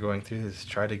parents are going through this,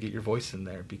 try to get your voice in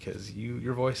there, because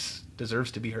your voice deserves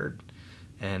to be heard.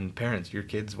 And parents, your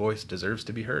kid's voice deserves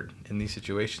to be heard in these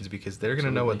situations, because they're going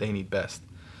to know what they need best.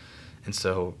 And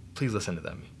so please listen to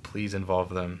them. Please involve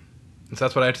them. And so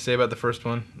that's what I have to say about the first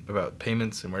one, about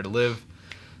payments and where to live.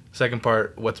 Second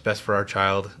part, what's best for our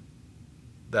child.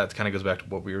 That kind of goes back to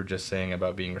what we were just saying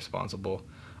about being responsible.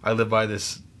 I live by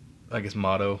this, I guess,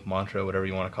 mantra, whatever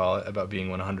you want to call it, about being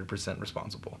 100%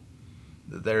 responsible.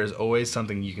 There is always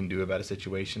something you can do about a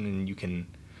situation, and you can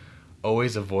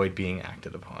always avoid being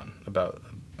acted upon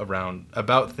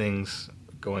about things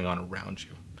going on around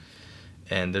you.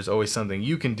 And there's always something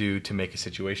you can do to make a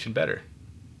situation better,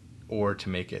 or to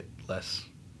make it less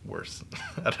worse.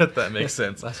 I don't know if that makes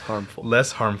sense. Less harmful.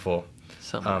 Less harmful.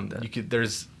 Something like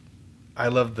that. I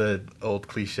love the old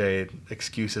cliche,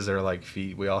 excuses are like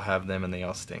feet. We all have them and they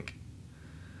all stink.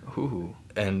 Ooh.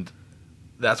 And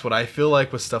that's what I feel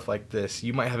like with stuff like this.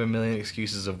 You might have a million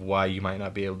excuses of why you might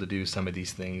not be able to do some of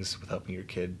these things with helping your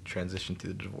kid transition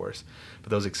through the divorce. But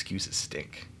those excuses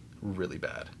stink really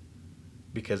bad,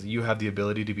 because you have the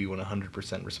ability to be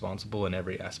 100% responsible in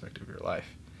every aspect of your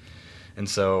life. And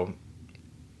so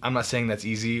I'm not saying that's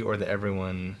easy, or that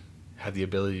everyone had the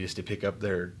ability just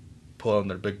to pull on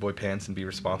their big boy pants and be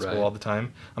responsible all the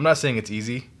time. I'm not saying it's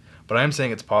easy, but I am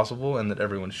saying it's possible, and that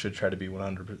everyone should try to be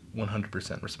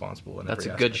 100% responsible in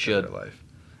every aspect of their life.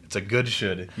 It's a good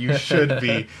should. You should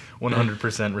be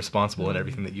 100% responsible in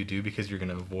everything that you do, because you're going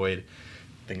to avoid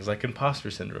things like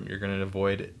imposter syndrome. You're going to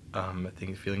avoid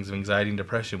feelings of anxiety and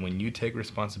depression when you take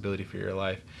responsibility for your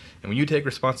life. And when you take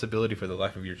responsibility for the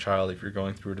life of your child, if you're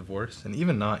going through a divorce, and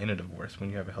even not in a divorce,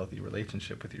 when you have a healthy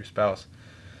relationship with your spouse,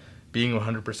 being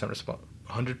 100%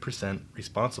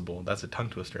 responsible, that's a tongue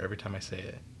twister every time I say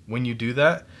it. When you do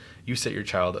that, you set your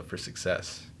child up for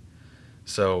success.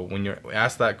 So when you're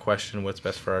asked that question, what's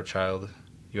best for our child,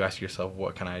 you ask yourself,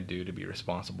 what can I do to be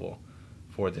responsible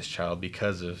for this child,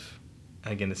 because of,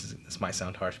 again, this might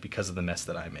sound harsh, because of the mess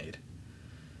that I made,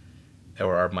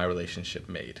 or my relationship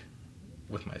made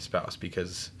with my spouse.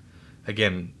 Because,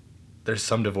 again, there's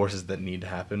some divorces that need to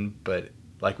happen, but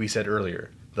like we said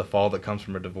earlier, the fall that comes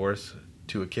from a divorce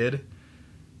to a kid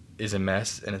is a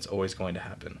mess, and it's always going to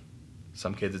happen.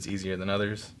 Some kids it's easier than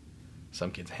others.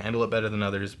 Some kids handle it better than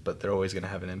others, but they're always going to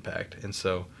have an impact. And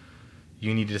so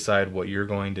you need to decide what you're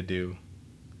going to do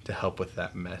to help with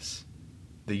that mess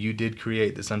that you did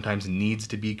create, that sometimes needs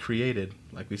to be created.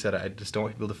 Like we said, I just don't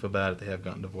want people to feel bad if they have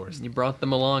gotten divorced. You brought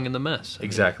them along in the mess.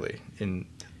 Exactly. And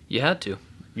you had to.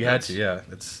 You had to, yeah.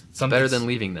 It's better than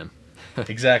leaving them.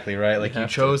 Exactly, right? Like, you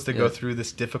chose to go through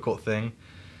this difficult thing,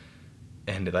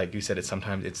 And like you said,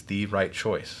 it's the right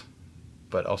choice.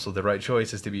 But also the right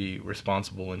choice is to be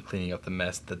responsible in cleaning up the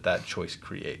mess that choice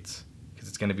creates. Because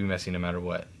it's going to be messy no matter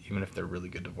what. Even if they're really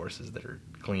good divorces that are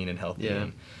clean and healthy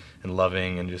and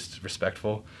loving and just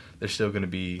respectful, there's still going to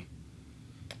be,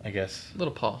 I guess...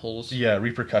 little potholes. Yeah,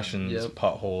 repercussions, Yep.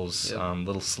 potholes, Yep.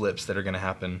 Little slips that are going to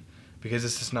happen. Because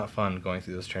it's just not fun going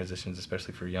through those transitions,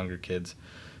 especially for younger kids.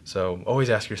 So always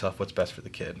ask yourself what's best for the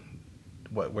kid.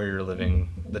 Where you're living,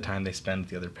 the time they spend with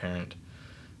the other parent,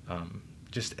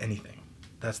 just anything.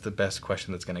 That's the best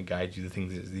question that's going to guide you. The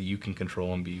things that you can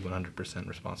control and be 100%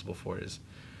 responsible for is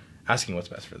asking what's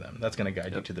best for them. That's going to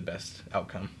guide you to the best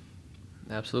outcome.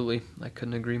 Absolutely. I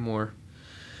couldn't agree more.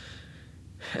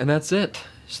 And that's it.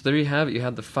 So there you have it. You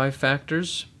have the 5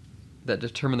 factors that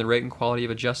determine the rate and quality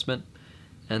of adjustment,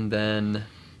 and then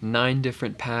 9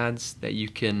 different paths that you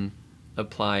can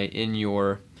apply in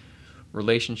your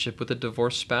relationship with a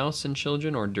divorced spouse and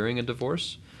children or during a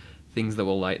divorce, things that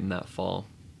will lighten that fall.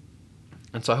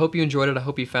 And so I hope you enjoyed it. I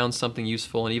hope you found something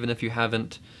useful. And even if you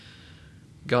haven't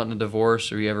gotten a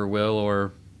divorce or you ever will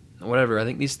or whatever, I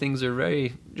think these things are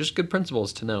very just good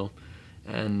principles to know.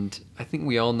 And I think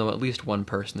we all know at least one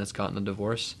person that's gotten a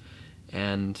divorce.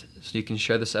 And so you can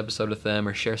share this episode with them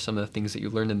or share some of the things that you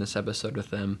learned in this episode with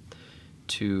them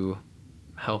to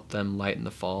help them lighten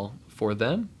the fall for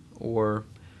them or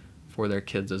for their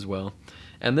kids as well.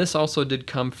 And this also did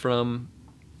come from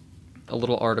a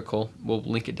little article. We'll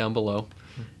link it down below.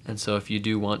 And so if you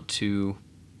do want to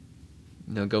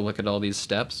go look at all these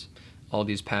steps, all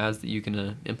these paths that you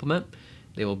can implement,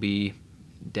 they will be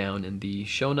down in the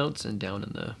show notes and down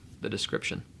in the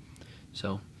description.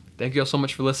 So thank you all so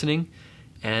much for listening.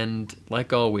 And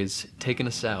like always, taking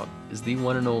us out is the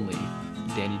one and only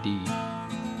Danny D.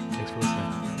 Thanks for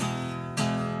listening.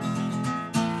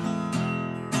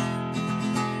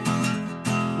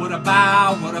 What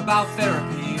about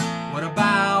therapy? What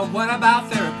about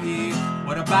therapy?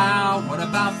 What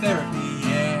about therapy?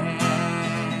 Yeah.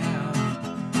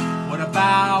 What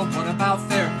about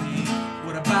therapy?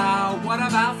 What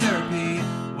about therapy?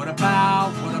 What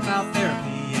about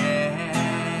therapy? Yeah.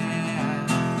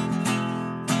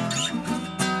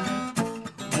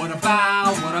 What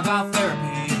about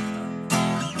therapy?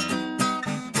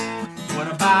 What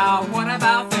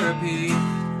about therapy?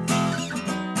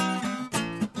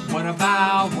 What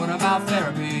about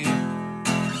therapy?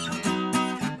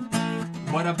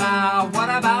 What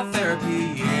about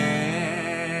therapy?